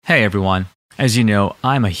Hey everyone. As you know,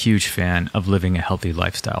 I'm a huge fan of living a healthy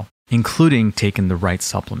lifestyle, including taking the right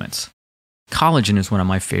supplements. Collagen is one of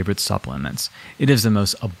my favorite supplements. It is the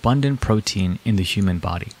most abundant protein in the human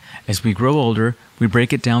body. As we grow older, we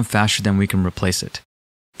break it down faster than we can replace it.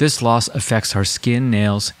 This loss affects our skin,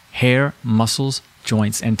 nails, hair, muscles,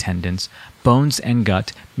 joints and tendons, bones and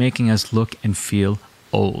gut, making us look and feel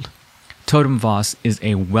old. Totem Voss is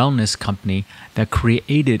a wellness company that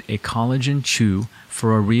created a collagen chew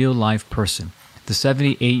for a real-life person, the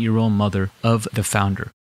 78-year-old mother of the founder.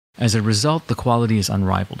 As a result, the quality is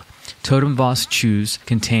unrivaled. Totem Voss chews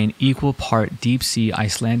contain equal part deep-sea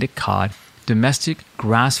Icelandic cod, domestic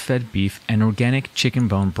grass-fed beef, and organic chicken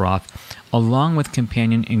bone broth, along with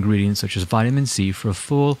companion ingredients such as vitamin C for a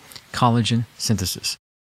full collagen synthesis.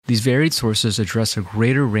 These varied sources address a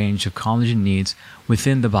greater range of collagen needs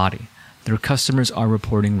within the body. Their customers are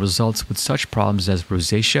reporting results with such problems as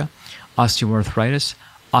rosacea, osteoarthritis,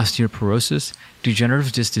 osteoporosis,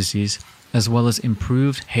 degenerative disc disease, as well as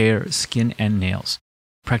improved hair, skin, and nails.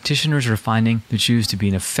 Practitioners are finding the chews to be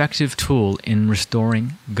an effective tool in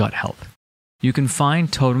restoring gut health. You can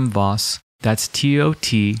find Totem Voss, that's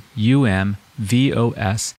TOTUMVOS,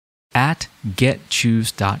 at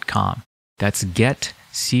getchews.com. That's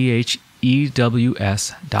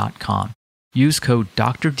getchews.com. Use code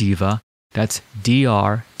Dr. Diva, that's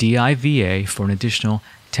DRDIVA, for an additional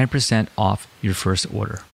 10% off your first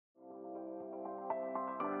order.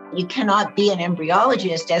 You cannot be an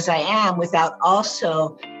embryologist, as I am, without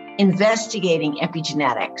also investigating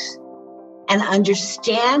epigenetics and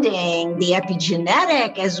understanding the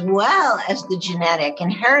epigenetic as well as the genetic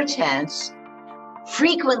inheritance,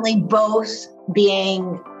 frequently both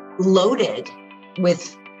being loaded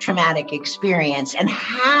with traumatic experience. And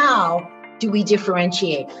how do we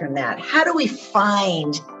differentiate from that? How do we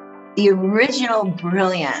find the original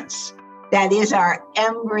brilliance that is our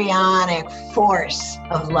embryonic force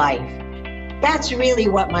of life? That's really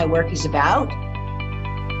what my work is about.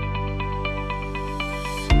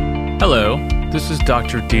 Hello, this is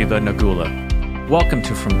Dr. Diva Nagula. Welcome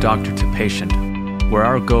to From Doctor to Patient, where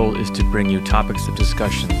our goal is to bring you topics of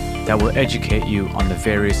discussion that will educate you on the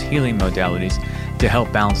various healing modalities to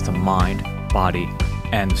help balance the mind, body,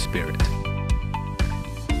 and the spirit.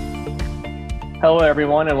 Hello,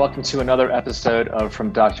 everyone, and welcome to another episode of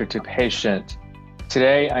From Doctor to Patient.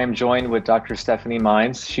 Today, I am joined with Dr. Stephanie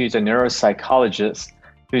Mines. She's a neuropsychologist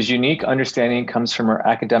whose unique understanding comes from her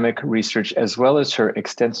academic research as well as her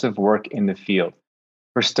extensive work in the field.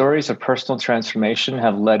 Her stories of personal transformation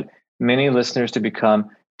have led many listeners to become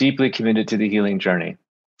deeply committed to the healing journey.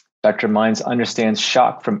 Dr. Mines understands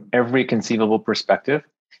shock from every conceivable perspective.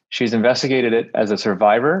 She's investigated it as a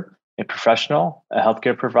survivor, a professional, a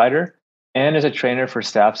healthcare provider, and as a trainer for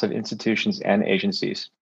staffs of institutions and agencies.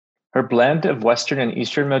 Her blend of Western and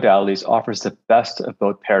Eastern modalities offers the best of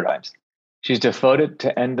both paradigms. She's devoted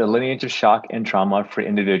to end the lineage of shock and trauma for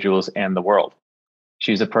individuals and the world.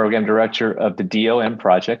 She's the program director of the DOM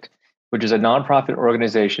Project, which is a nonprofit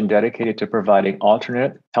organization dedicated to providing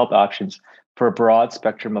alternate health options for a broad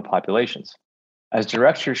spectrum of populations. As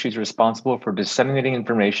director, she's responsible for disseminating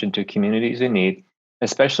information to communities in need,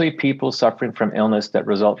 especially people suffering from illness that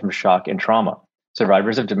result from shock and trauma,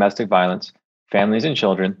 survivors of domestic violence, families and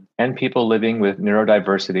children, and people living with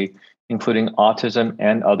neurodiversity, including autism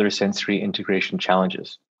and other sensory integration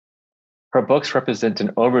challenges. Her books represent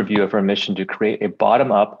an overview of her mission to create a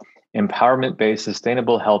bottom-up, empowerment-based,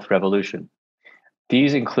 sustainable health revolution.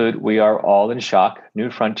 These include We Are All in Shock, New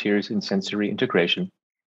Frontiers in Sensory Integration,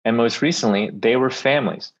 and most recently, They Were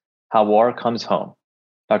Families, How War Comes Home.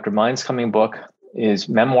 Dr. Mines' coming book is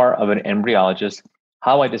Memoir of an Embryologist,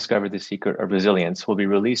 How I Discovered the Secret of Resilience, will be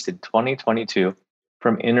released in 2022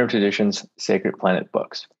 from Inner Traditions Sacred Planet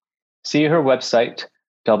Books. See her website,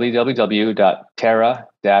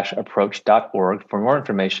 www.terra-approach.org, for more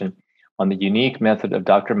information on the unique method of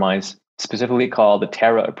Dr. Mines, specifically called the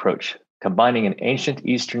Terra Approach, combining an ancient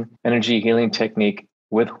Eastern energy healing technique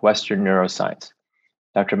with Western neuroscience.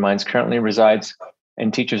 Dr. Mines currently resides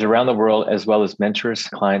and teaches around the world, as well as mentors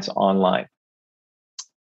clients online.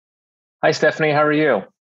 Hi, Stephanie. How are you?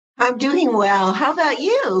 I'm doing well. How about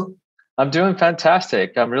you? I'm doing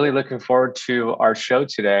fantastic. I'm really looking forward to our show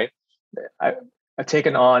today. I've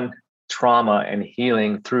taken on trauma and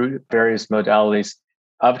healing through various modalities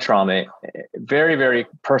of trauma, very, very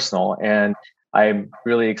personal. And I'm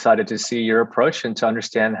really excited to see your approach and to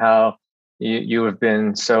understand how you have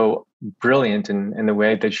been so brilliant in the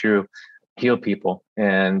way that you heal people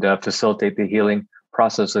and facilitate the healing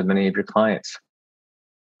process of many of your clients.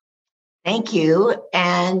 Thank you.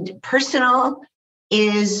 And personal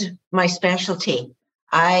is my specialty.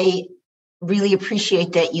 I really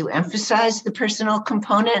appreciate that you emphasize the personal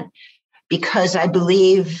component, because I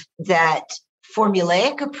believe that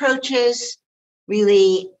formulaic approaches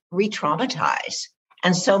really re-traumatize.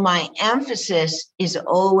 And so my emphasis is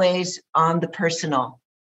always on the personal.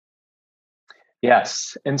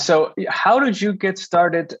 Yes. And so how did you get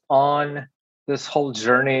started on this whole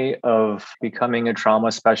journey of becoming a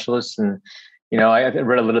trauma specialist? And, I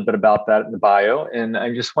read a little bit about that in the bio, and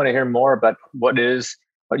I just want to hear more about what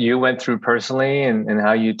you went through personally and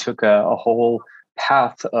how you took a whole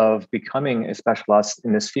path of becoming a specialist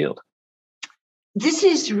in this field. This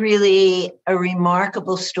is really a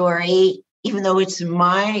remarkable story. Even though it's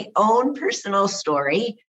my own personal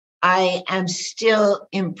story, I am still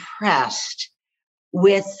impressed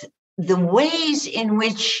with the ways in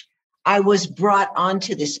which I was brought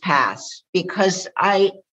onto this path, because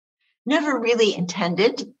I never really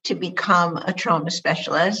intended to become a trauma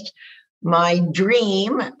specialist. My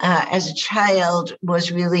dream as a child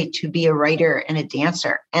was really to be a writer and a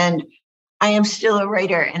dancer. And I am still a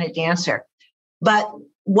writer and a dancer. But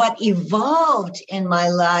what evolved in my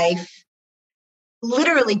life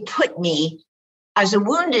literally put me as a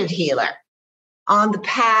wounded healer on the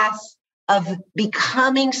path of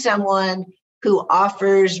becoming someone who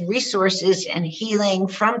offers resources and healing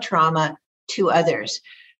from trauma to others.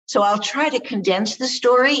 So I'll try to condense the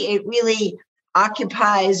story. It really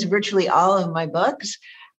occupies virtually all of my books,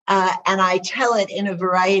 and I tell it in a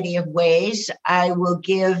variety of ways. I will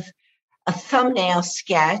give a thumbnail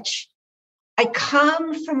sketch. I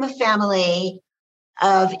come from a family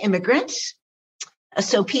of immigrants,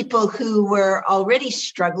 so people who were already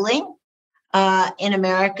struggling in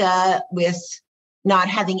America with not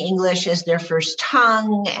having English as their first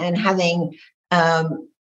tongue and having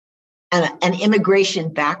an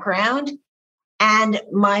immigration background. And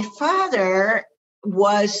my father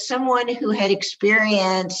was someone who had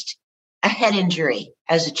experienced a head injury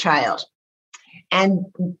as a child. And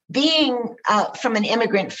being from an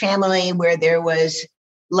immigrant family where there was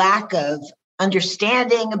lack of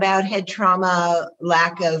understanding about head trauma,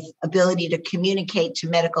 lack of ability to communicate to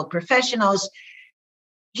medical professionals,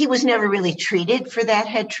 he was never really treated for that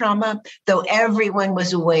head trauma, though everyone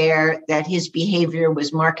was aware that his behavior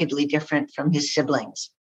was markedly different from his siblings.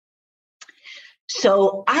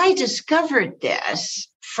 So I discovered this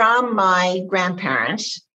from my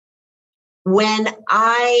grandparents when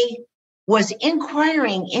I was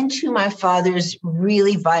inquiring into my father's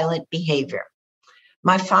really violent behavior.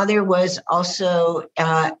 My father was also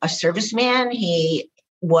a serviceman. He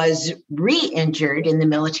was re-injured in the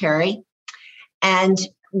military. And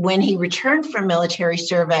when he returned from military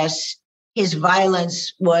service, his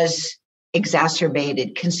violence was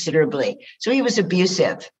exacerbated considerably. So he was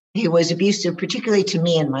abusive. He was abusive, particularly to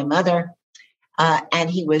me and my mother. And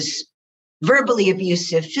he was verbally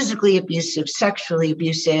abusive, physically abusive, sexually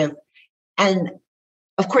abusive. And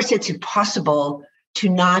of course, it's impossible to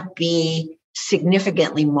not be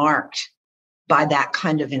significantly marked by that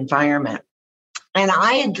kind of environment. And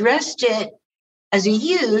I addressed it as a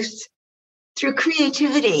youth through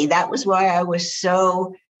creativity. That was why I was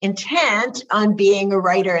so intent on being a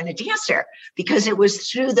writer and a dancer, because it was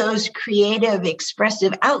through those creative,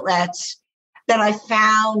 expressive outlets that I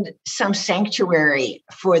found some sanctuary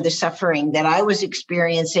for the suffering that I was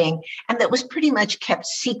experiencing and that was pretty much kept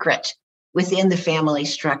secret within the family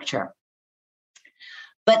structure.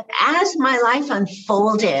 But as my life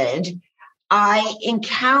unfolded, I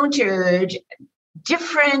encountered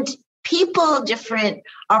different people, different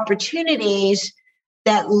opportunities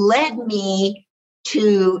that led me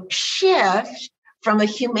to shift from a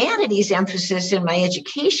humanities emphasis in my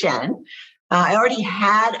education. I already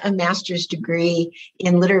had a master's degree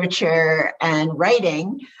in literature and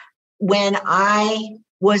writing when I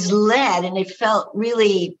was led, and it felt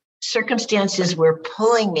really circumstances were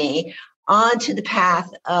pulling me onto the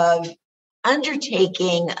path of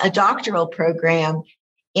undertaking a doctoral program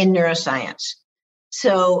in neuroscience.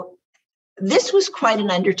 So this was quite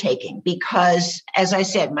an undertaking because, as I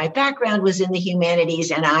said, my background was in the humanities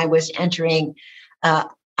and I was entering a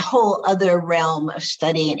whole other realm of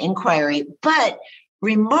study and inquiry. But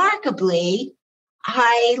remarkably,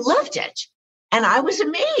 I loved it. And I was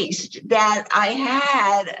amazed that I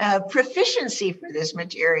had a proficiency for this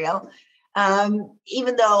material,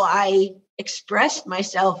 even though I expressed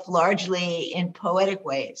myself largely in poetic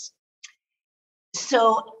ways.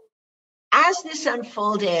 So as this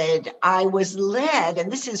unfolded, I was led, and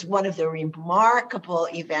this is one of the remarkable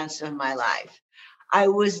events of my life, I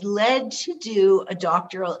was led to do a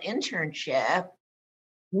doctoral internship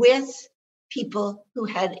with people who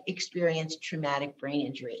had experienced traumatic brain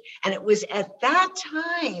injury. And it was at that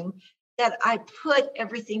time that I put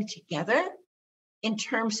everything together in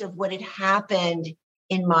terms of what had happened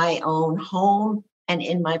in my own home and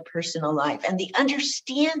in my personal life. And the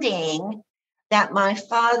understanding that my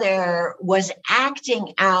father was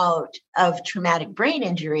acting out of traumatic brain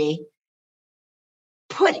injury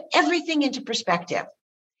put everything into perspective.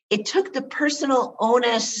 It took the personal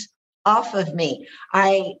onus off of me.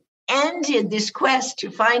 I ended this quest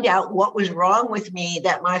to find out what was wrong with me,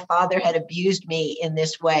 that my father had abused me in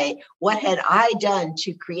this way. What had I done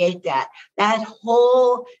to create that? That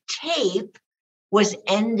whole tape was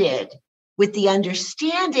ended with the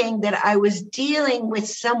understanding that I was dealing with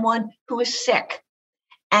someone who was sick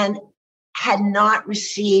and had not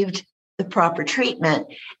received the proper treatment.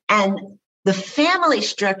 And the family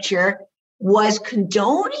structure was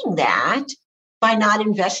condoning that by not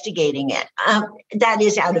investigating it. That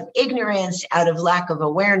is out of ignorance, out of lack of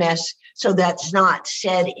awareness. So that's not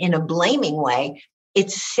said in a blaming way.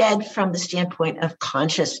 It's said from the standpoint of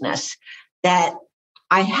consciousness that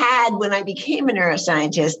I had when I became a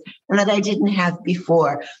neuroscientist and that I didn't have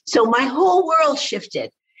before. So my whole world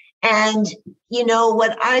shifted. And,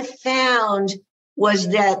 what I found was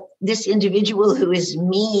that this individual who is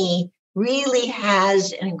me really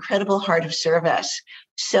has an incredible heart of service.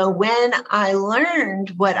 So when I learned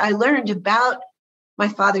what I learned about my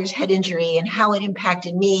father's head injury and how it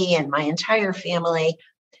impacted me and my entire family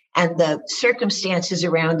and the circumstances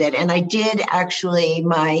around it, and I did actually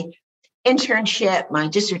my internship, my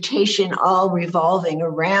dissertation, all revolving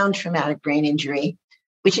around traumatic brain injury,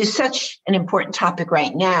 which is such an important topic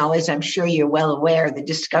right now, as I'm sure you're well aware, the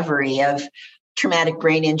discovery of traumatic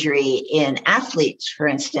brain injury in athletes, for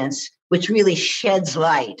instance, which really sheds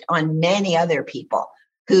light on many other people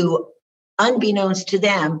who, unbeknownst to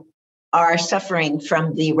them, are suffering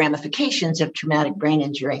from the ramifications of traumatic brain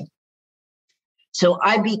injury. So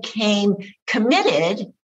I became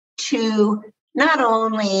committed to not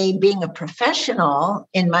only being a professional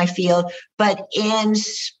in my field, but in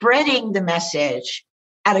spreading the message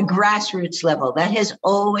at a grassroots level. That has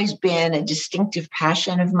always been a distinctive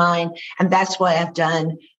passion of mine. And that's why I've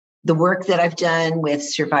done the work that I've done with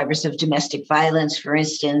survivors of domestic violence, for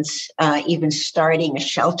instance, even starting a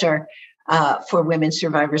shelter for women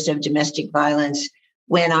survivors of domestic violence,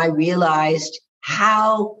 when I realized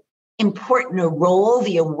how important a role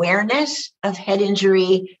the awareness of head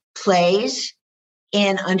injury plays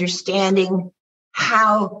in understanding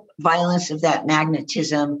how violence of that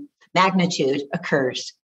magnitude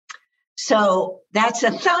occurs. So that's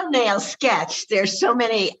a thumbnail sketch. There's so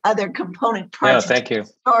many other component parts of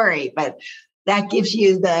the story, but that gives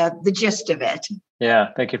you the gist of it.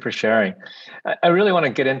 Yeah, thank you for sharing. I really want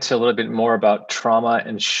to get into a little bit more about trauma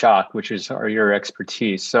and shock, which are your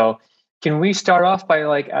expertise. So can we start off by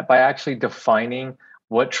actually defining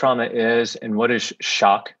what trauma is and what is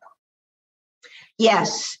shock?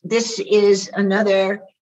 Yes, this is another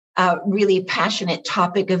really passionate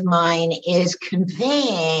topic of mine, is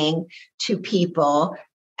conveying to people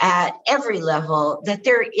at every level that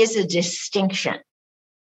there is a distinction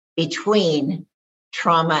between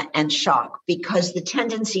trauma and shock, because the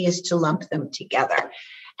tendency is to lump them together,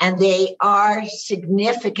 and they are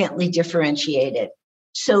significantly differentiated.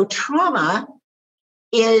 So trauma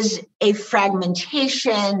is a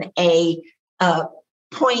fragmentation, a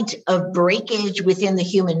point of breakage within the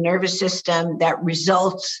human nervous system that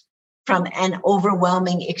results from an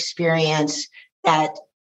overwhelming experience that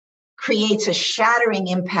creates a shattering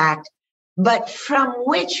impact, but from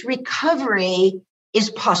which recovery is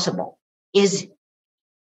possible, is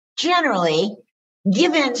generally,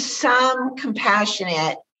 given some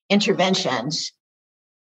compassionate interventions,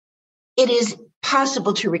 it is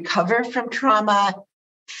possible to recover from trauma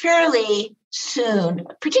fairly soon,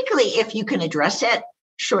 particularly if you can address it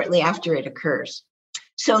shortly after it occurs.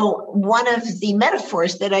 So one of the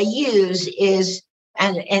metaphors that I use is,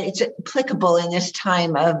 and it's applicable in this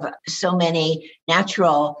time of so many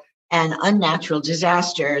natural and unnatural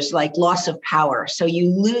disasters, like loss of power. So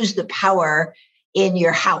you lose the power in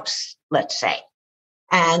your house, let's say,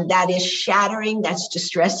 and that is shattering, that's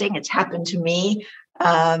distressing. It's happened to me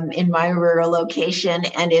in my rural location,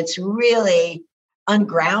 and it's really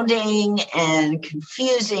ungrounding and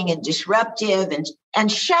confusing and disruptive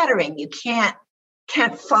and shattering. You can't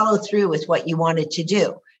follow through with what you wanted to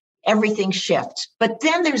do. Everything shifts. But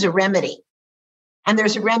then there's a remedy. And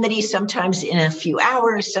there's a remedy sometimes in a few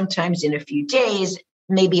hours, sometimes in a few days,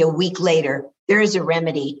 maybe a week later. There is a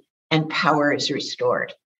remedy and power is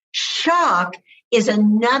restored. Shock is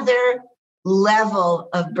another level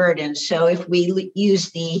of burden. So if we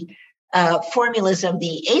use the formulas of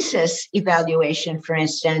the ACEs evaluation, for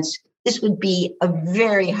instance, this would be a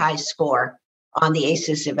very high score on the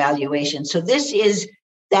ACEs evaluation. So this is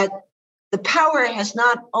that the power has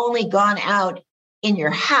not only gone out in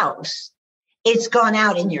your house, it's gone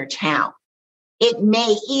out in your town. It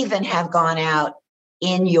may even have gone out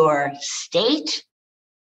in your state,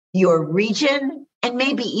 your region, and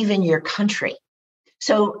maybe even your country.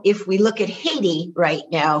 So if we look at Haiti right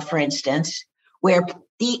now, for instance, where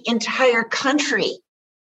the entire country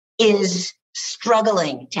is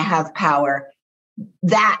struggling to have power,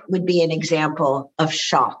 that would be an example of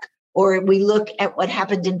shock. Or we look at what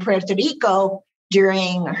happened in Puerto Rico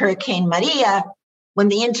during Hurricane Maria, when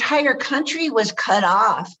the entire country was cut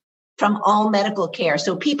off from all medical care.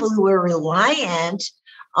 So people who were reliant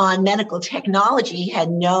on medical technology had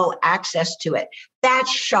no access to it. That's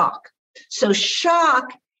shock. So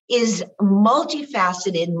shock is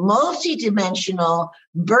multifaceted, multidimensional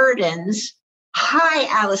burdens, high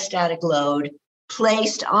allostatic load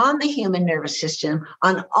placed on the human nervous system,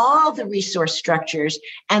 on all the resource structures,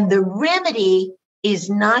 and the remedy is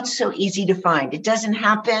not so easy to find. It doesn't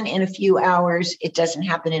happen in a few hours. It doesn't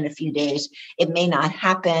happen in a few days. It may not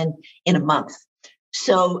happen in a month.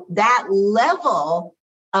 So that level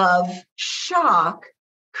of shock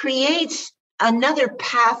creates another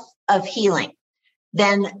path of healing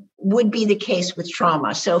than would be the case with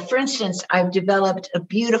trauma. So for instance, I've developed a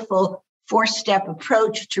beautiful 4-step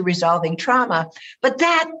approach to resolving trauma, but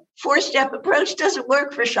that 4-step approach doesn't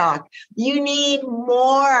work for shock. You need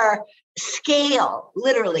more scale,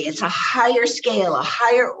 literally. It's a higher scale, a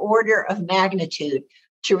higher order of magnitude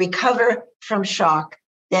to recover from shock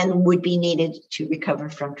than would be needed to recover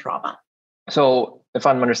from trauma. So if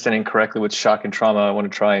I'm understanding correctly with shock and trauma, I want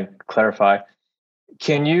to try and clarify.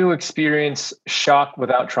 Can you experience shock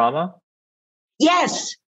without trauma?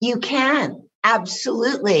 Yes, you can.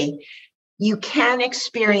 Absolutely. You can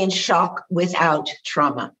experience shock without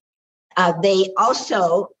trauma. They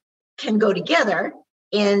also can go together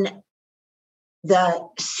in the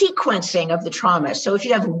sequencing of the trauma. So if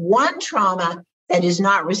you have one trauma that is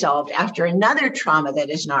not resolved after another trauma that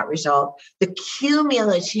is not resolved, the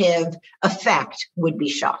cumulative effect would be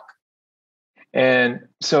shock. And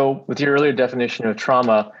so with your earlier definition of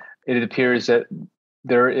trauma, it appears that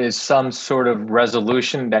there is some sort of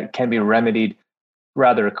resolution that can be remedied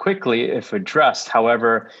rather quickly if addressed.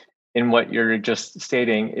 However, in what you're just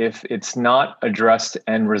stating, if it's not addressed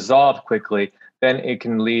and resolved quickly, then it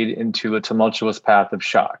can lead into a tumultuous path of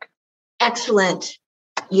shock. Excellent.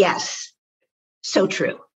 Yes. So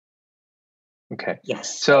true. Okay.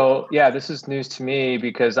 Yes. So yeah, this is news to me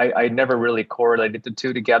because I never really correlated the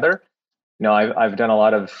two together. You know, I've done a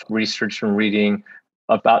lot of research and reading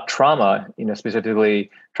about trauma, you know, specifically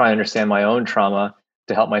trying to understand my own trauma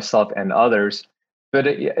to help myself and others. But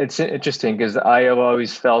it's interesting because I have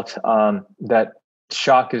always felt that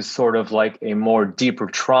shock is sort of like a more deeper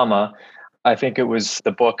trauma. I think it was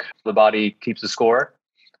the book, The Body Keeps the Score.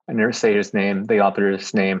 I never say his name, the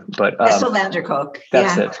author's name, but Bessel van der Kolk.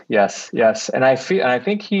 That's it. Yes. And I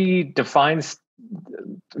think he defines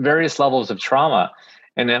various levels of trauma.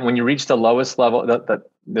 And then when you reach the lowest level,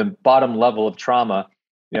 the bottom level of trauma,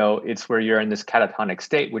 you know, it's where you're in this catatonic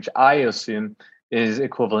state, which I assume is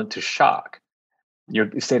equivalent to shock. Your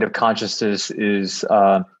state of consciousness is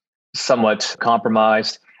somewhat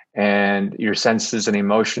compromised, and your senses and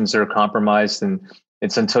emotions are compromised. And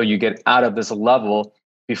it's until you get out of this level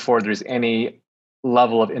before there's any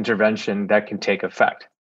level of intervention that can take effect.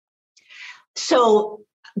 So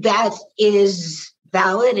that is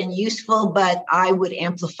valid and useful, but I would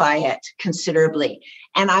amplify it considerably.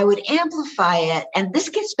 And I would amplify it, and this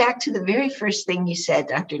gets back to the very first thing you said,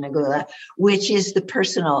 Dr. Nagula, which is the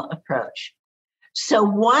personal approach. So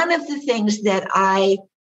one of the things that I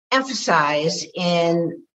emphasize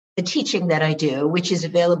in the teaching that I do, which is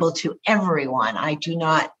available to everyone, I do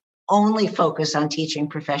not only focus on teaching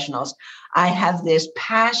professionals. I have this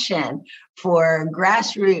passion for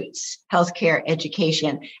grassroots healthcare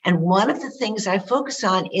education. And one of the things I focus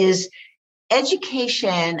on is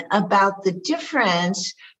education about the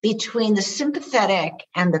difference between the sympathetic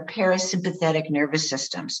and the parasympathetic nervous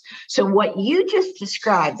systems. So what you just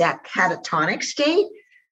described, that catatonic state,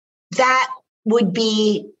 that would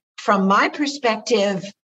be, from my perspective,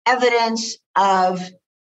 evidence of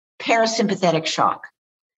parasympathetic shock.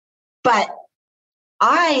 But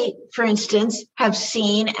I, for instance, have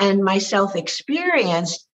seen and myself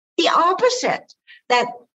experienced the opposite, that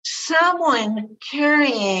someone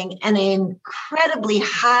carrying an incredibly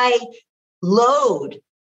high load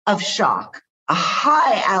of shock, a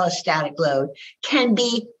high allostatic load, can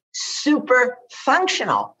be super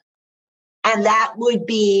functional. And that would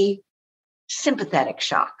be sympathetic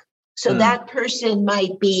shock. So that person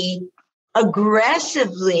might be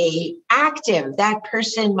aggressively active. That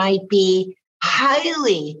person might be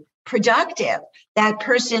highly productive. That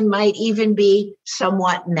person might even be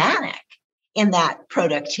somewhat manic in that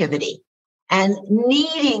productivity and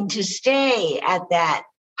needing to stay at that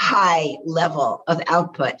high level of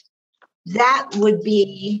output. That would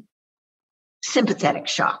be sympathetic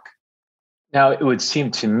shock. Now, it would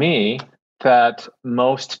seem to me that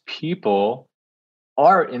most people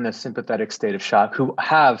are in a sympathetic state of shock who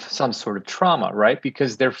have some sort of trauma, right?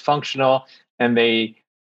 Because they're functional and they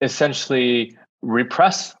essentially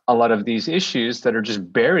repress a lot of these issues that are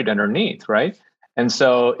just buried underneath, right? And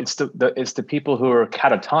so it's the people who are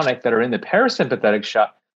catatonic that are in the parasympathetic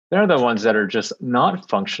shock. They're the ones that are just not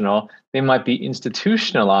functional. They might be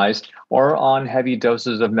institutionalized or on heavy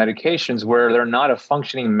doses of medications where they're not a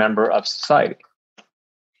functioning member of society.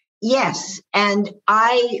 Yes. And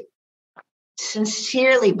I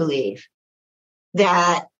sincerely believe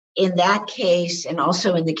that in that case, and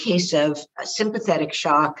also in the case of sympathetic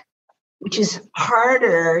shock, which is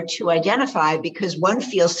harder to identify because one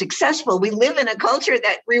feels successful. We live in a culture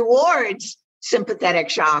that rewards sympathetic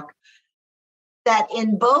shock. That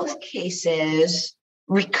in both cases,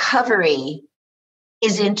 recovery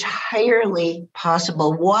is entirely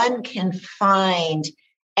possible. One can find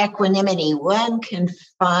equanimity, one can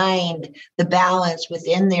find the balance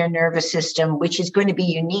within their nervous system, which is going to be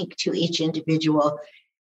unique to each individual,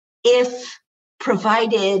 if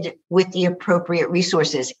provided with the appropriate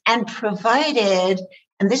resources and provided,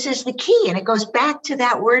 and this is the key, and it goes back to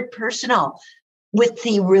that word personal, with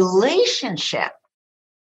the relationship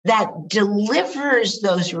that delivers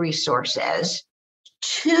those resources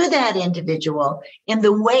to that individual in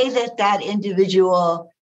the way that that individual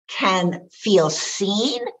can feel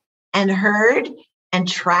seen and heard and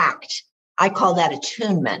tracked. I call that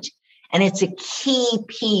attunement. And it's a key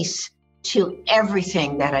piece to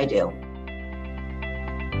everything that I do.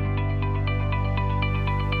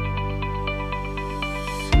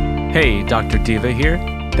 Hey, Dr. Diva here.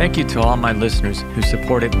 Thank you to all my listeners who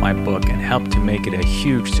supported my book and helped to make it a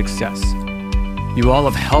huge success. You all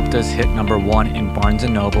have helped us hit number 1 in Barnes &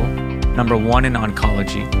 Noble, number 1 in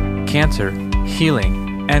oncology, cancer, healing,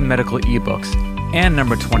 and medical ebooks, and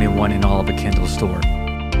number 21 in all of the Kindle store.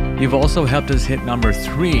 You've also helped us hit number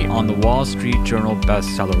 3 on the Wall Street Journal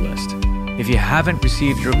bestseller list. If you haven't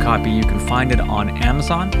received your copy, you can find it on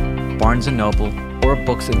Amazon, Barnes & Noble, or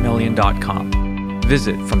booksamillion.com.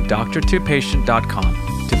 Visit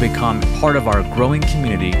FromDoctorToPatient.com to become part of our growing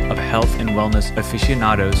community of health and wellness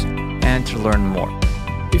aficionados and to learn more.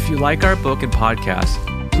 If you like our book and podcast,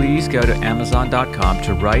 please go to Amazon.com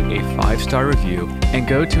to write a 5-star review and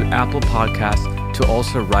go to Apple Podcasts to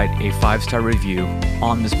also write a 5-star review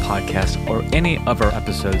on this podcast or any of our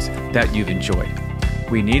episodes that you've enjoyed.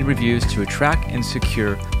 We need reviews to attract and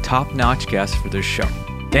secure top-notch guests for this show.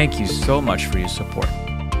 Thank you so much for your support.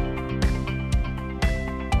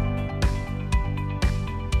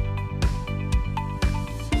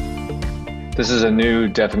 This is a new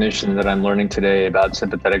definition that I'm learning today about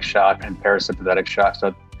sympathetic shock and parasympathetic shock.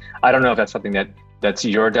 So I don't know if that's something that's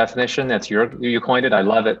your definition, you coined it. I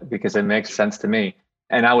love it because it makes sense to me.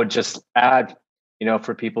 And I would just add,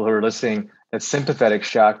 for people who are listening, that sympathetic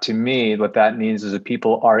shock, to me, what that means is that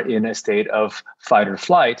people are in a state of fight or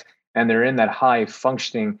flight, and they're in that high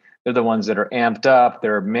functioning. They're the ones that are amped up.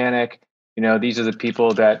 They're manic. These are the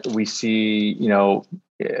people that we see,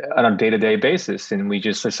 on a day-to-day basis, and we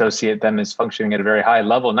just associate them as functioning at a very high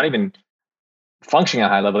level, not even functioning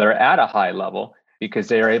at a high level, they're at a high level because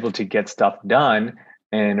they are able to get stuff done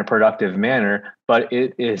in a productive manner, but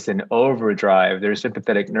it is an overdrive. Their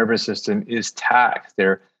sympathetic nervous system is taxed.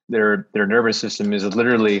 Their nervous system is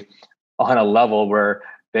literally on a level where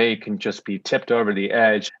they can just be tipped over the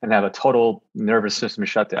edge and have a total nervous system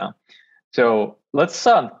shutdown. So let's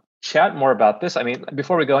chat more about this. I mean,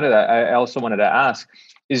 before we go into that, I also wanted to ask,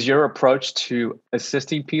 is your approach to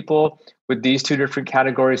assisting people with these two different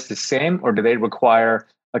categories the same, or do they require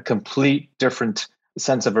a complete different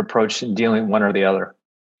sense of approach in dealing with one or the other?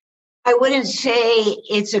 I wouldn't say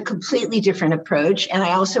it's a completely different approach, and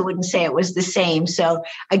I also wouldn't say it was the same. So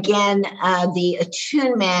again, the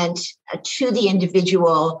attunement to the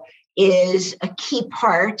individual is a key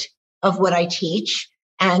part of what I teach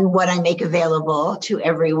and what I make available to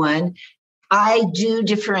everyone. I do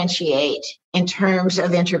differentiate in terms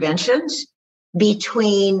of interventions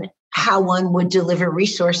between how one would deliver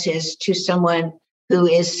resources to someone who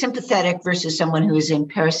is sympathetic versus someone who is in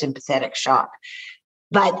parasympathetic shock.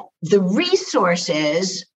 But the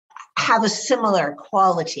resources have a similar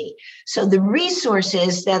quality. So the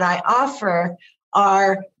resources that I offer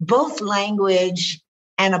are both language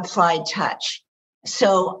and applied touch.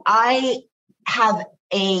 So I have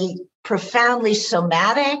a profoundly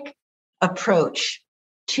somatic approach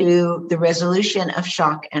to the resolution of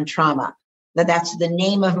shock and trauma. Now, that's the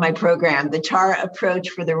name of my program, the TARA Approach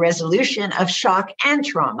for the Resolution of Shock and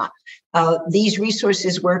Trauma. These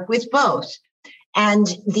resources work with both. And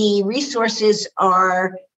the resources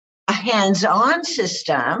are a hands-on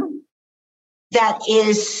system that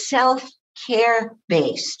is self-care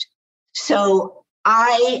based. So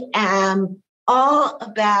I am all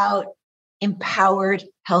about empowered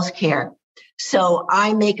healthcare. So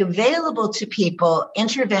I make available to people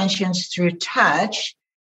interventions through touch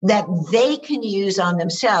that they can use on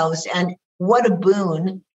themselves. And what a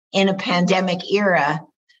boon in a pandemic era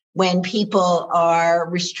when people are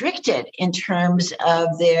restricted in terms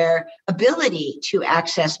of their ability to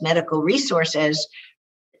access medical resources.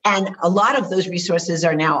 And a lot of those resources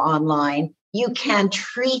are now online. You can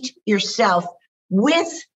treat yourself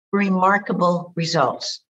with remarkable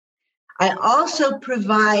results. I also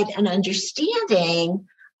provide an understanding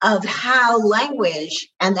of how language,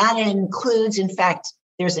 and that includes, in fact,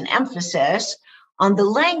 there's an emphasis on the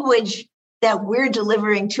language that we're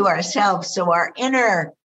delivering to ourselves. So our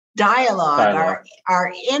inner dialogue.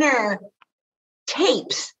 Our inner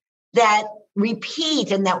tapes that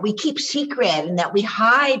repeat and that we keep secret and that we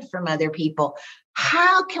hide from other people.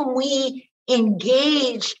 How can we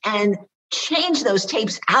engage and change those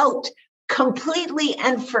tapes out completely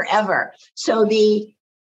and forever? So the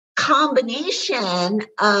combination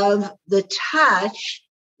of the touch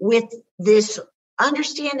with this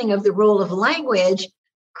understanding of the role of language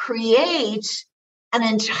creates an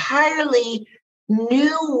entirely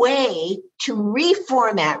new way to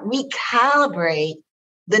reformat, recalibrate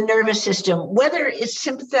the nervous system, whether it's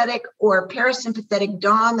sympathetic or parasympathetic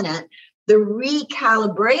dominant. The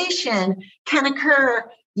recalibration can occur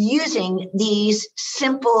using these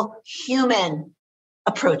simple human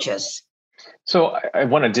approaches. So I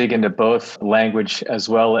want to dig into both language as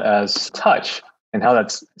well as touch and how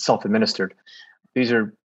that's self-administered. These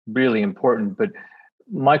are really important. But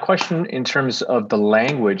my question in terms of the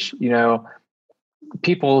language,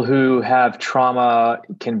 people who have trauma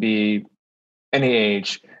can be any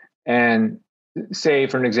age. And say,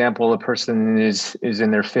 for an example, a person is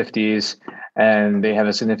in their 50s and they have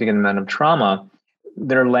a significant amount of trauma.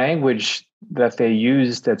 Their language that they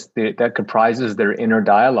use that comprises their inner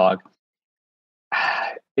dialogue,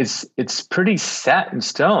 it's pretty set in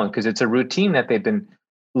stone because it's a routine that they've been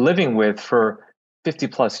living with for 50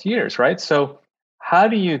 plus years, right? So how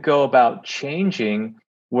do you go about changing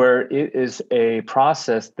where it is a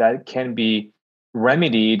process that can be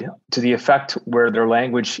remedied to the effect where their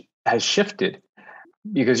language has shifted?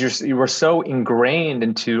 Because you were so ingrained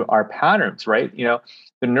into our patterns, right?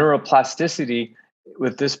 The neuroplasticity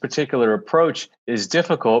with this particular approach is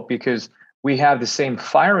difficult because we have the same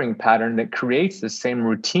firing pattern that creates the same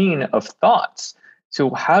routine of thoughts.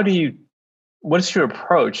 So what's your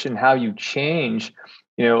approach and how you change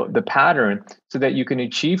the pattern so that you can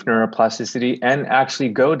achieve neuroplasticity and actually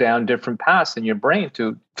go down different paths in your brain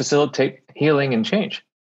to facilitate healing and change?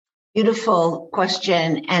 Beautiful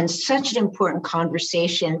question, and such an important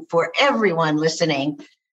conversation for everyone listening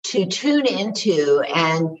to tune into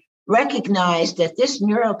and recognize that this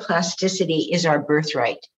neuroplasticity is our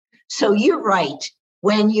birthright. So you're right.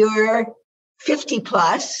 When you're 50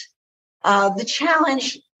 plus, the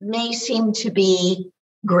challenge may seem to be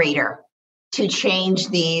greater to change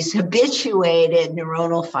these habituated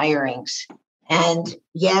neuronal firings. And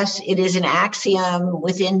yes, it is an axiom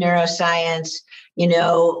within neuroscience,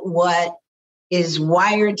 what is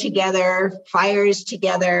wired together, fires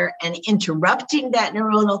together, and interrupting that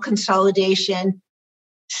neuronal consolidation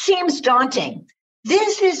seems daunting.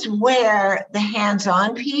 This is where the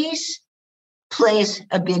hands-on piece plays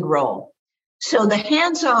a big role. So the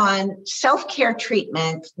hands-on self-care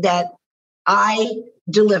treatment that I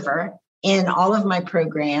deliver in all of my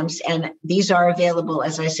programs, and these are available,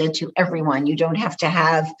 as I said, to everyone. You don't have to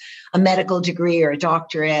have a medical degree or a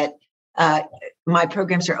doctorate. My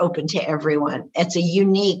programs are open to everyone. It's a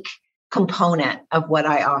unique component of what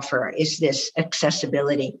I offer is this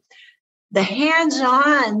accessibility. The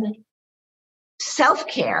hands-on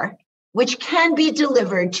self-care, which can be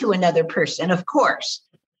delivered to another person, of course,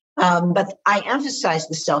 but I emphasize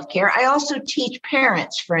the self-care. I also teach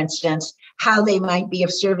parents, for instance, how they might be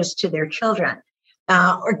of service to their children,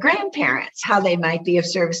 or grandparents, how they might be of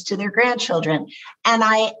service to their grandchildren. And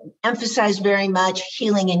I emphasize very much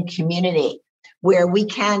healing in community, where we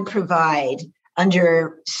can provide,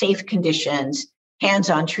 under safe conditions,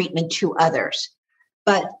 hands-on treatment to others.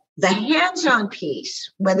 But the hands-on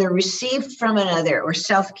piece, whether received from another or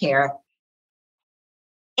self-care,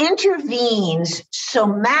 intervenes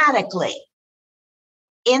somatically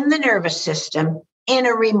in the nervous system in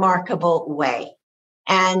a remarkable way.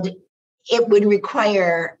 And it would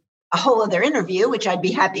require a whole other interview, which I'd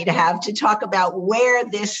be happy to have, to talk about where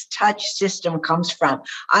this touch system comes from.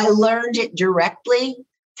 I learned it directly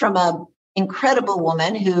from an incredible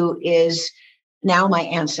woman who is now my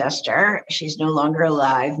ancestor. She's no longer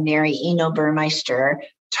alive. Mary Eno Burmeister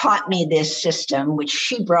taught me this system, which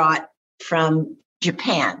she brought from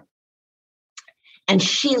Japan. And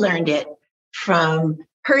she learned it from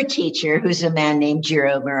her teacher, who's a man named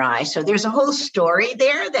Jiro Murai. So there's a whole story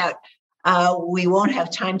there that we won't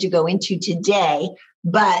have time to go into today.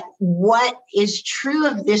 But what is true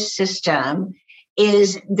of this system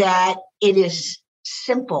is that it is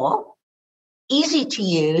simple, easy to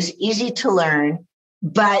use, easy to learn,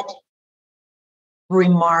 but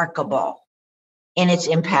remarkable in its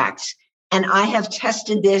impacts. And I have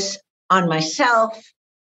tested this on myself.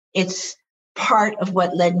 It's part of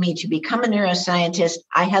what led me to become a neuroscientist.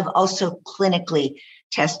 I have also clinically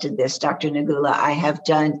tested this, Dr. Negula. I have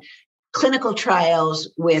done clinical trials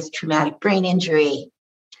with traumatic brain injury,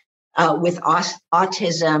 with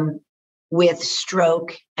autism, with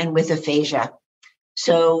stroke, and with aphasia.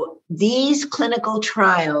 So these clinical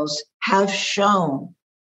trials have shown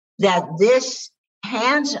that this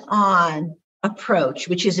hands-on approach,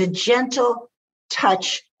 which is a gentle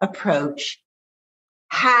touch approach,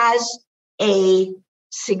 has a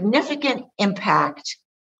significant impact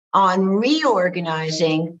on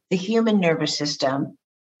reorganizing the human nervous system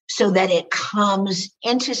so that it comes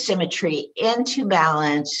into symmetry, into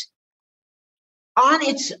balance on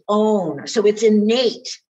its own. So it's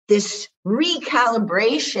innate. This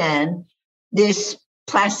recalibration, this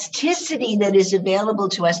plasticity that is available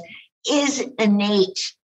to us is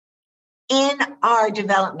innate in our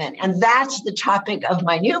development. And that's the topic of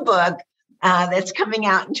my new book that's coming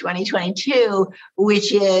out in 2022,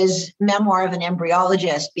 which is Memoir of an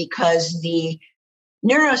Embryologist, because the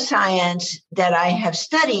neuroscience that I have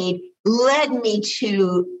studied led me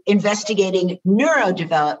to investigating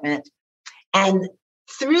neurodevelopment. And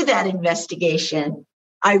through that investigation,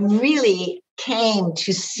 I really came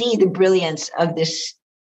to see the brilliance of this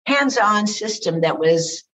hands-on system that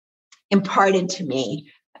was imparted to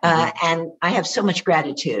me. And I have so much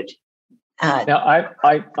gratitude. Now,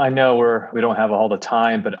 I know we don't have all the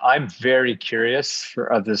time, but I'm very curious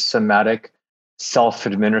of this somatic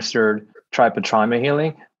self-administered trichotrauma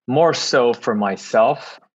healing, more so for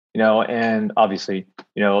myself, and obviously,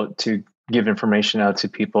 to give information out to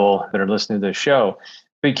people that are listening to the show.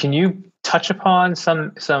 But can you touch upon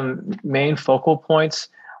some main focal points?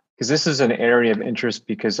 Because this is an area of interest,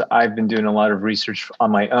 because I've been doing a lot of research on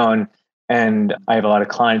my own, and I have a lot of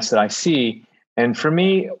clients that I see. And for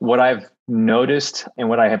me, what I've noticed and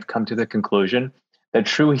what I have come to the conclusion that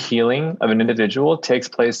true healing of an individual takes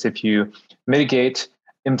place if you mitigate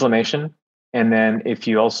inflammation, and then if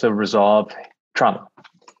you also resolve trauma.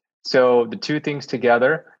 So the two things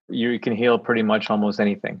together, you can heal pretty much almost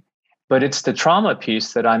anything. But it's the trauma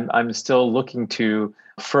piece that I'm still looking to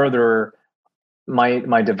further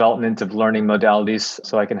my development of learning modalities,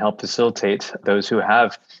 so I can help facilitate those who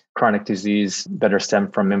have chronic disease that are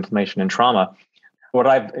stemmed from inflammation and trauma. What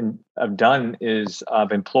I've done is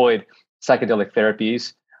I've employed psychedelic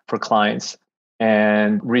therapies for clients.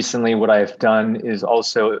 And recently what I've done is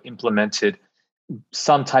also implemented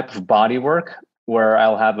some type of body work where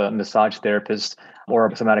I'll have a massage therapist or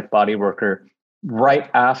a somatic body worker right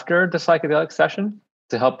after the psychedelic session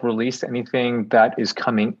to help release anything that is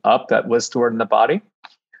coming up that was stored in the body.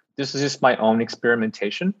 This is just my own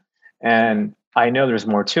experimentation. And I know there's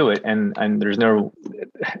more to it, and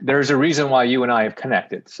there's a reason why you and I have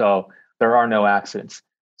connected. So there are no accidents.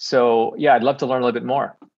 So yeah, I'd love to learn a little bit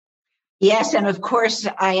more. Yes, and of course,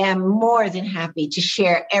 I am more than happy to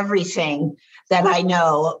share everything that I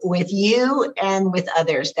know with you and with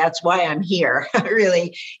others. That's why I'm here,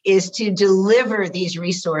 really, is to deliver these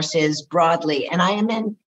resources broadly. And I am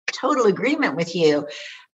in total agreement with you.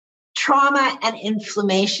 Trauma and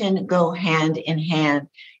inflammation go hand in hand.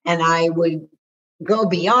 And I would go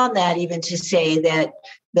beyond that even to say that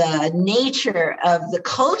the nature of the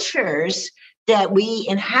cultures that we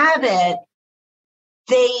inhabit,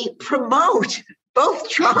 they promote both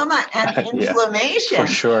trauma and inflammation. Yeah,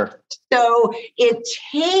 for sure. So it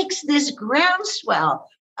takes this groundswell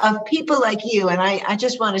of people like you. And I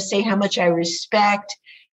just want to say how much I respect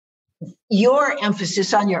your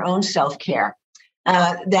emphasis on your own self-care,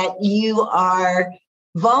 that you are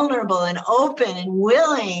vulnerable and open and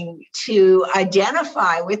willing to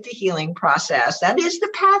identify with the healing process. That is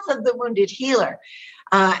the path of the wounded healer.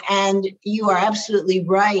 And you are absolutely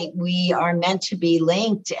right. We are meant to be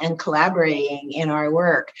linked and collaborating in our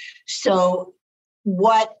work. So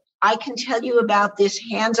what I can tell you about this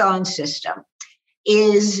hands-on system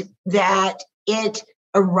is that it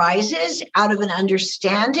arises out of an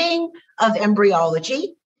understanding of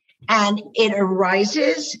embryology, and it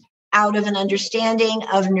arises out of an understanding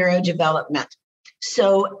of neurodevelopment.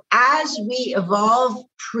 So as we evolve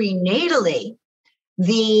prenatally,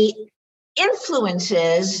 the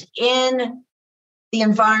influences in the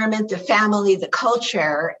environment, the family, the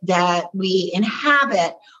culture that we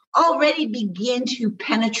inhabit already begin to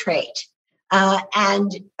penetrate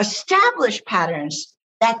and establish patterns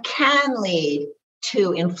that can lead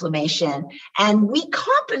to inflammation. And we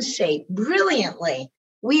compensate brilliantly.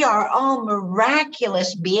 We are all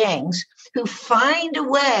miraculous beings who find a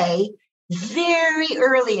way very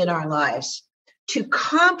early in our lives to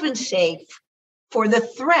compensate for the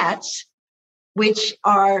threats, which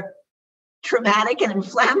are traumatic and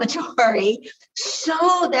inflammatory,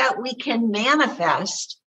 so that we can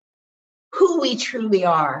manifest who we truly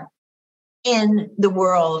are in the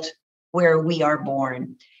world where we are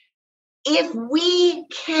born. If we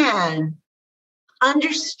can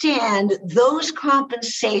understand those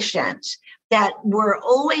compensations that were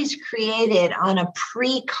always created on a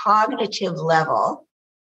precognitive level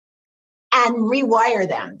and rewire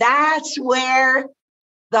them, that's where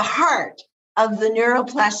the heart of the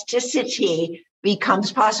neuroplasticity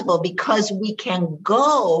becomes possible, because we can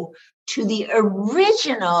go to the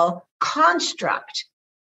original construct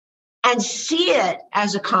and see it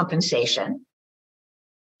as a compensation.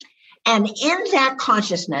 And in that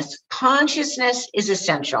consciousness is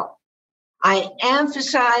essential. I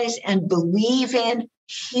emphasize and believe in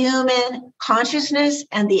human consciousness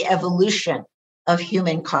and the evolution of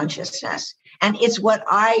human consciousness. And it's what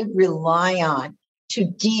I rely on to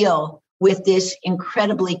deal with this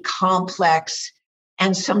incredibly complex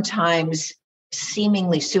and sometimes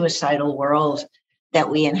seemingly suicidal world that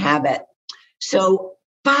we inhabit. So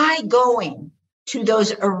by going to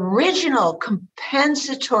those original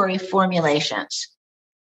compensatory formulations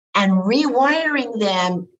and rewiring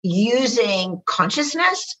them using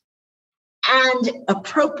consciousness and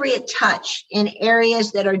appropriate touch in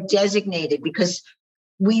areas that are designated, because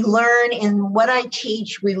we learn in what I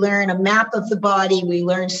teach, we learn a map of the body, we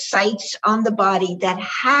learn sites on the body that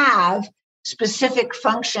have specific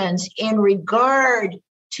functions in regard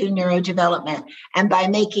to neurodevelopment. And by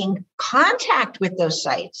making contact with those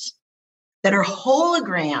sites that are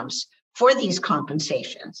holograms for these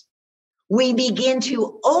compensations, we begin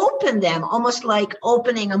to open them almost like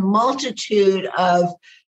opening a multitude of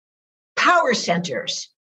power centers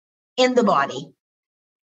in the body.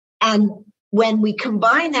 And when we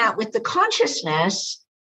combine that with the consciousness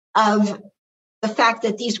of the fact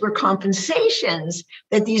that these were compensations,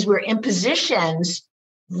 that these were impositions,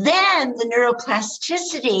 then the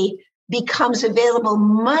neuroplasticity becomes available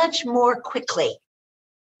much more quickly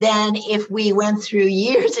than if we went through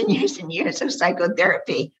years and years and years of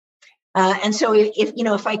psychotherapy. And so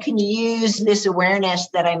if I can use this awareness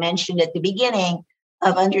that I mentioned at the beginning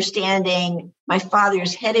of understanding my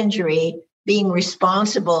father's head injury being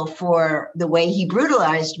responsible for the way he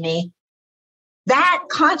brutalized me, that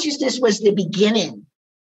consciousness was the beginning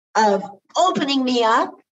of opening me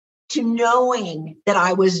up to knowing that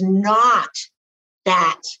I was not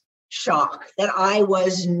that shock, that I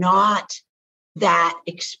was not that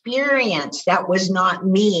experience, that was not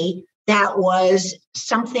me, that was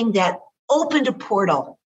something that opened a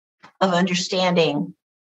portal of understanding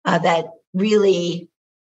that really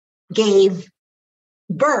gave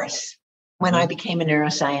birth when I became a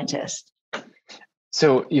neuroscientist.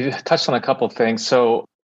 So you touched on a couple of things. So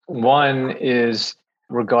one is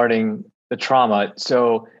regarding the trauma.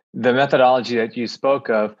 So the methodology that you spoke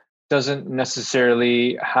of doesn't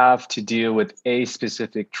necessarily have to deal with a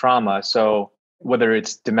specific trauma. So whether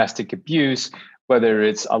it's domestic abuse, whether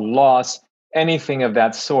it's a loss, anything of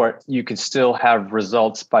that sort, you can still have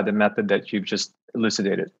results by the method that you've just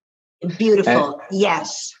elucidated. Beautiful.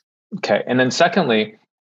 Yes. Okay. And then secondly,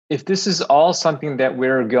 if this is all something that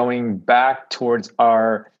we're going back towards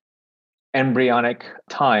our embryonic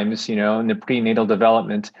times, in the prenatal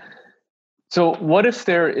development, so what if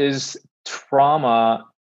there is trauma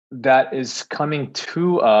that is coming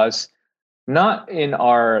to us, not in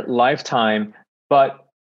our lifetime, but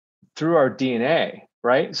through our DNA,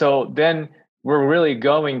 right? So then we're really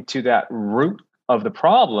going to that root of the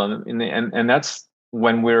problem, and that's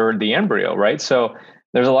when we're the embryo, right? So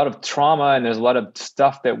there's a lot of trauma and there's a lot of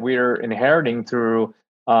stuff that we're inheriting through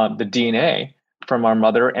the DNA from our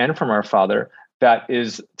mother and from our father that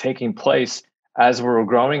is taking place as we're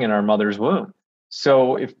growing in our mother's womb.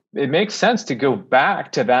 So if it makes sense to go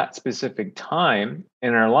back to that specific time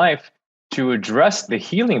in our life to address the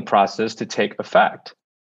healing process to take effect.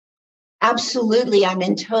 Absolutely. I'm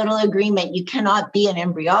in total agreement. You cannot be an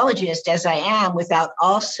embryologist, as I am, without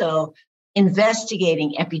also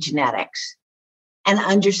investigating epigenetics and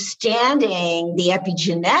understanding the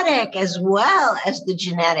epigenetic as well as the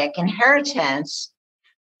genetic inheritance,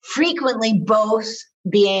 frequently both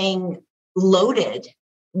being loaded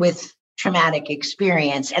with traumatic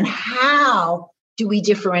experience. And how do we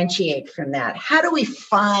differentiate from that? How do we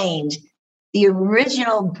find the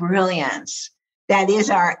original brilliance that is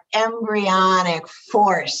our embryonic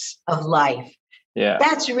force of life? Yeah.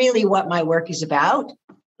 That's really what my work is about.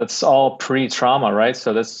 That's all pre-trauma, right?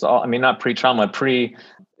 So that's all, I mean, not pre-trauma,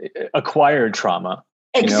 pre-acquired trauma.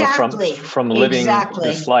 Exactly. From living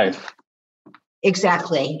this life.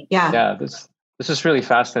 Exactly. Yeah. Yeah. This is really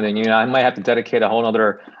fascinating. I might have to dedicate a whole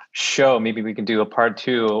other show. Maybe we can do a part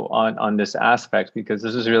 2 on this aspect, because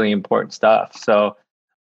this is really important stuff. So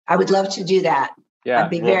I would love to do that. Yeah. I'd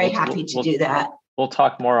be very happy to do that. We'll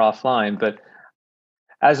talk more offline, but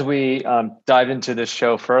as we dive into this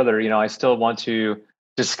show further, I still want to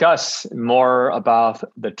discuss more about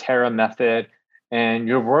the Terra method and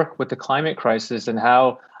your work with the climate crisis and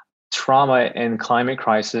how trauma and climate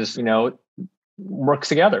crisis, works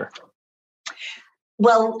together.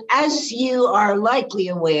 Well, as you are likely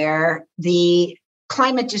aware, the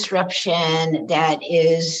climate disruption that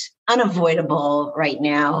is unavoidable right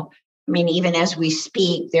now. I mean, even as we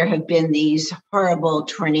speak, there have been these horrible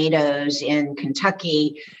tornadoes in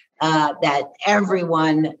Kentucky that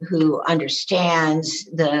everyone who understands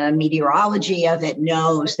the meteorology of it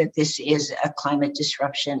knows that this is a climate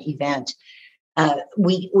disruption event.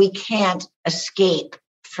 We can't escape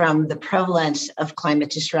from the prevalence of climate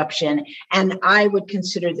disruption. And I would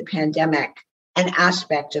consider the pandemic an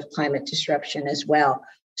aspect of climate disruption as well.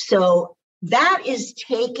 So that is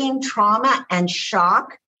taking trauma and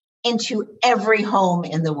shock into every home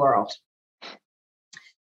in the world.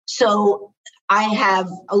 So I have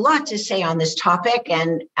a lot to say on this topic.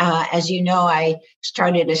 And as you know, I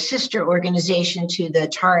started a sister organization to the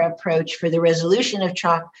TARA approach for the resolution of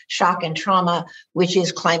shock and trauma, which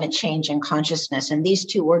is climate change and consciousness. And these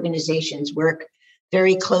two organizations work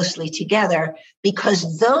very closely together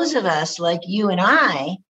because those of us like you and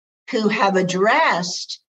I who have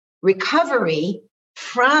addressed recovery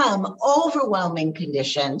from overwhelming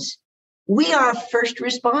conditions, we are first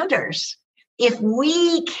responders. If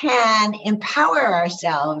we can empower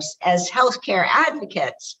ourselves as healthcare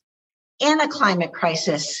advocates in a climate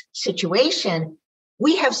crisis situation,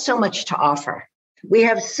 we have so much to offer. We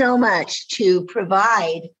have so much to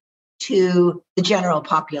provide to the general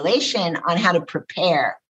population on how to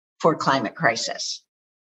prepare for climate crisis.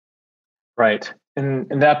 Right.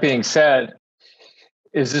 And that being said,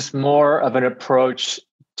 is this more of an approach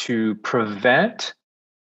to prevent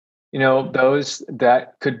those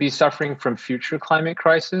that could be suffering from future climate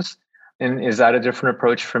crisis? And is that a different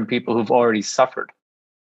approach from people who've already suffered?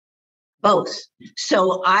 Both.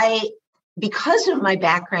 So because of my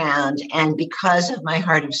background and because of my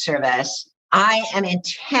heart of service, I am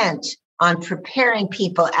intent on preparing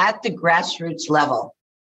people at the grassroots level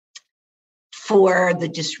for the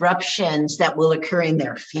disruptions that will occur in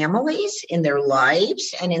their families, in their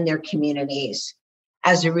lives, and in their communities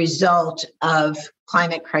as a result of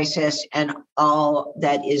climate crisis and all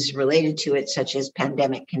that is related to it, such as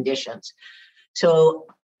pandemic conditions. So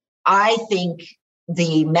I think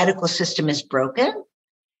the medical system is broken.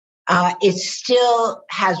 It still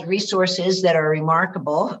has resources that are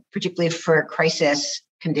remarkable, particularly for crisis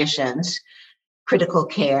conditions, critical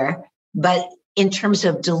care. But in terms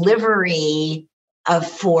of delivery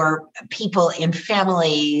for people in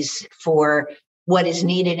families, for what is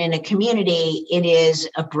needed in a community, it is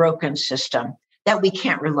a broken system that we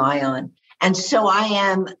can't rely on. And so I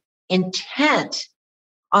am intent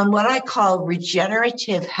on what I call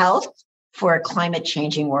regenerative health for a climate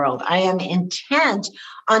changing world. I am intent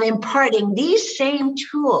on imparting these same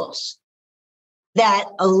tools that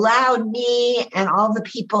allowed me and all the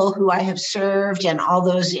people who I have served and all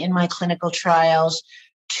those in my clinical trials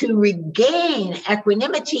to regain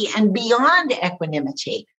equanimity and beyond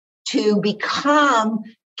equanimity, to become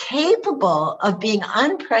capable of being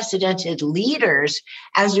unprecedented leaders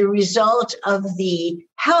as a result of the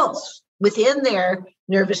health within their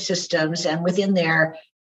nervous systems and within their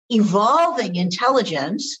evolving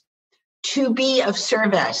intelligence to be of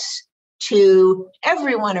service to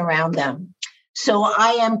everyone around them. So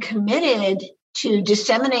I am committed to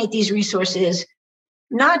disseminate these resources,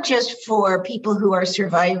 not just for people who are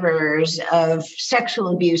survivors of sexual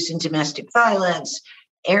abuse and domestic violence,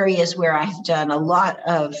 areas where I've done a lot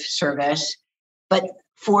of service, but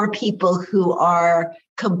for people who are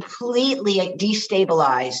completely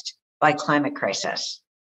destabilized by climate crisis.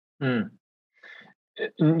 Mm.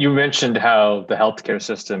 You mentioned how the healthcare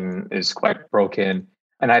system is quite broken,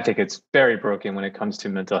 and I think it's very broken when it comes to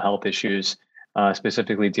mental health issues,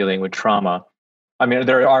 specifically dealing with trauma. I mean,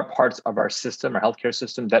 there are parts of our system, our healthcare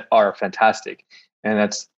system, that are fantastic, and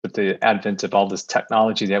that's with the advent of all this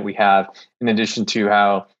technology that we have. In addition to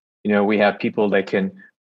how we have people that can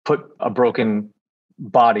put a broken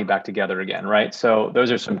body back together again, right? So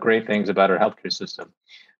those are some great things about our healthcare system.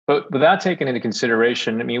 But without taking into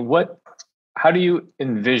consideration, I mean, how do you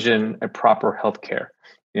envision a proper healthcare,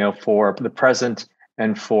 for the present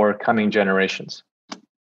and for coming generations?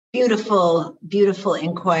 Beautiful, beautiful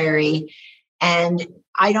inquiry. And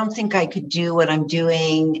I don't think I could do what I'm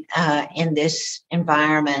doing in this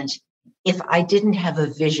environment if I didn't have a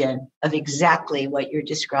vision of exactly what you're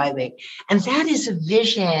describing. And that is a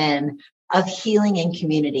vision of healing in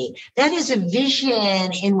community. That is a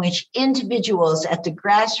vision in which individuals at the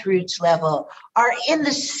grassroots level are in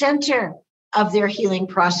the center of their healing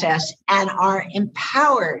process and are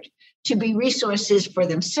empowered to be resources for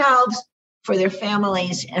themselves, for their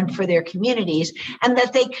families, and for their communities, and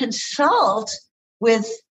that they consult with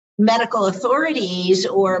medical authorities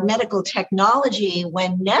or medical technology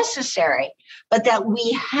when necessary, but that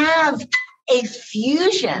we have a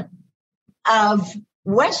fusion of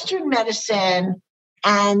Western medicine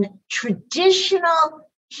and traditional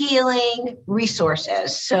healing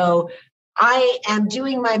resources. So I am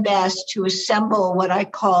doing my best to assemble what I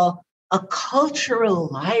call a cultural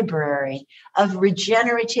library of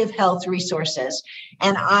regenerative health resources.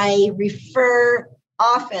 And I refer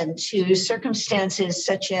often to circumstances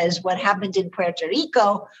such as what happened in Puerto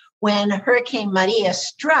Rico when Hurricane Maria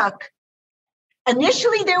struck.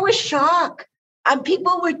 Initially, there was shock.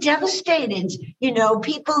 People were devastated.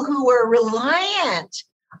 People who were reliant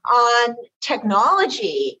on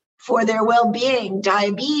technology for their well-being,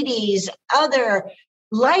 diabetes, other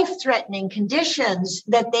life-threatening conditions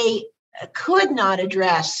that they could not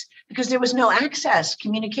address because there was no access,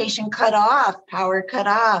 communication cut off, power cut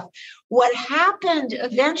off. What happened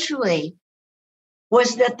eventually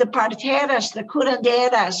was that the parteras, the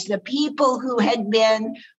curanderas, the people who had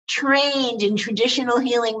been trained in traditional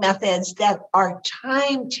healing methods that are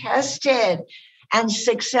time-tested and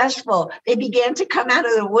successful, they began to come out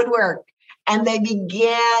of the woodwork and they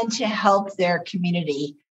began to help their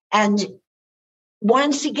community. And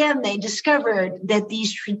once again, they discovered that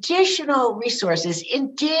these traditional resources,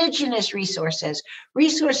 indigenous resources,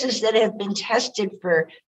 resources that have been tested for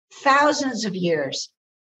thousands of years,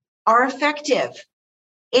 are effective.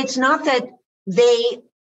 It's not that they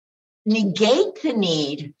negate the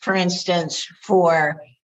need, for instance, for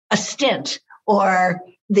a stint or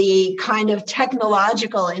the kind of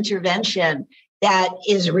technological intervention that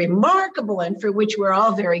is remarkable and for which we're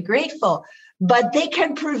all very grateful. But they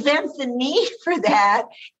can prevent the need for that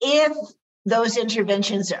if those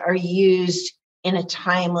interventions are used in a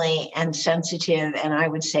timely and sensitive, and I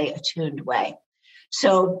would say attuned way.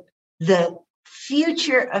 So the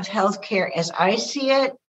future of healthcare, as I see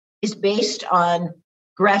it, is based on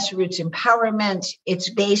grassroots empowerment.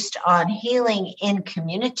 It's based on healing in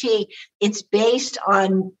community. It's based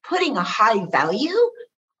on putting a high value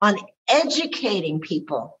on educating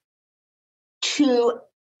people to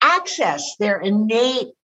access their innate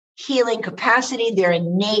healing capacity, their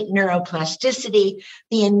innate neuroplasticity,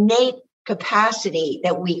 the innate capacity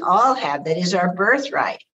that we all have, that is our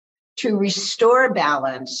birthright, to restore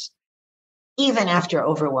balance even after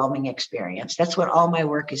overwhelming experience. That's what all my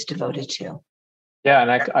work is devoted to. Yeah,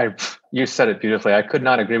 and you said it beautifully. I could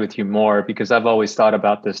not agree with you more because I've always thought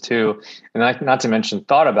about this too, and not to mention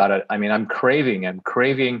thought about it. I mean, I'm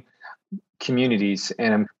craving communities,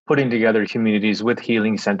 and I'm putting together communities with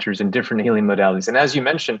healing centers and different healing modalities. And as you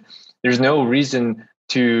mentioned, there's no reason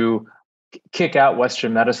to kick out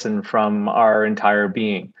Western medicine from our entire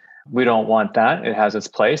being. We don't want that. It has its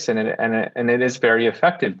place, and it is very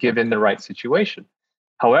effective given the right situation.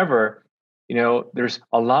 However, there's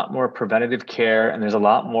a lot more preventative care and there's a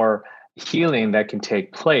lot more healing that can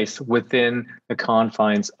take place within the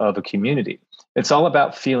confines of a community. It's all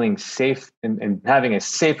about feeling safe and having a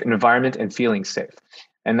safe environment and feeling safe.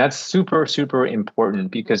 And that's super, super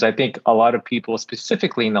important because I think a lot of people,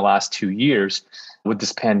 specifically in the last 2 years with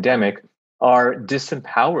this pandemic, are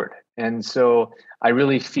disempowered. And so I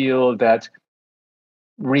really feel that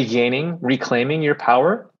reclaiming your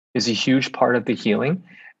power is a huge part of the healing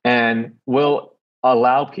and will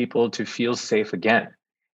allow people to feel safe again.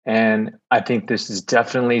 And I think this is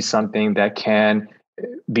definitely something that can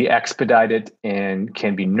be expedited and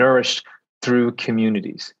can be nourished through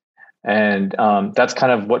communities. And that's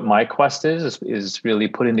kind of what my quest is really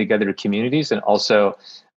putting together communities and also,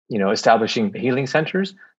 establishing healing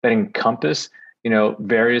centers that encompass,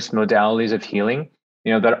 various modalities of healing,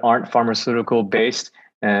 that aren't pharmaceutical based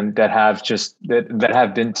and that have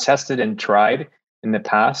been tested and tried in the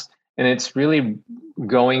past. And it's really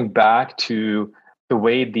going back to the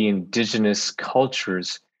way the indigenous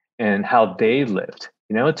cultures and how they lived.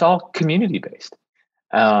 It's all community based.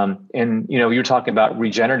 And you're talking about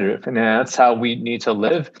regenerative, and that's how we need to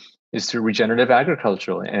live, is through regenerative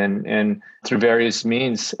agriculture and through various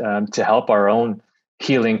means to help our own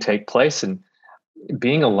healing take place. And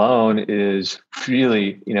being alone is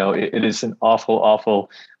really, it is an awful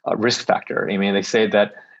risk factor. I mean, they say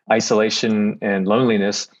that isolation and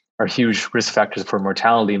loneliness are huge risk factors for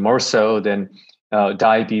mortality, more so than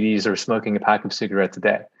diabetes or smoking a pack of cigarettes a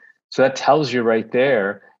day. So that tells you right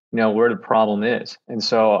there, where the problem is. And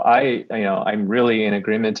so I'm really in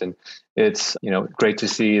agreement, and it's, great to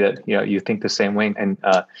see that, you think the same way, and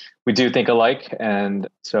we do think alike. And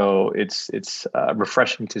so it's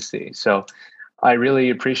refreshing to see. So I really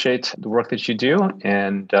appreciate the work that you do,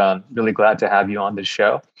 and really glad to have you on the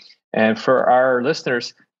show. And for our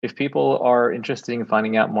listeners, if people are interested in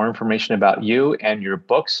finding out more information about you and your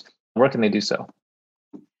books, where can they do so?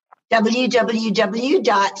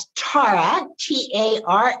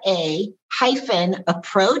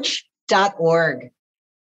 www.tara-approach.org.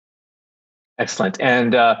 Excellent.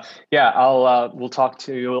 And we'll talk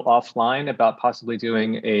to you offline about possibly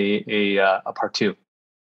doing a part 2.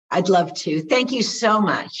 I'd love to. Thank you so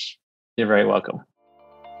much. You're very welcome.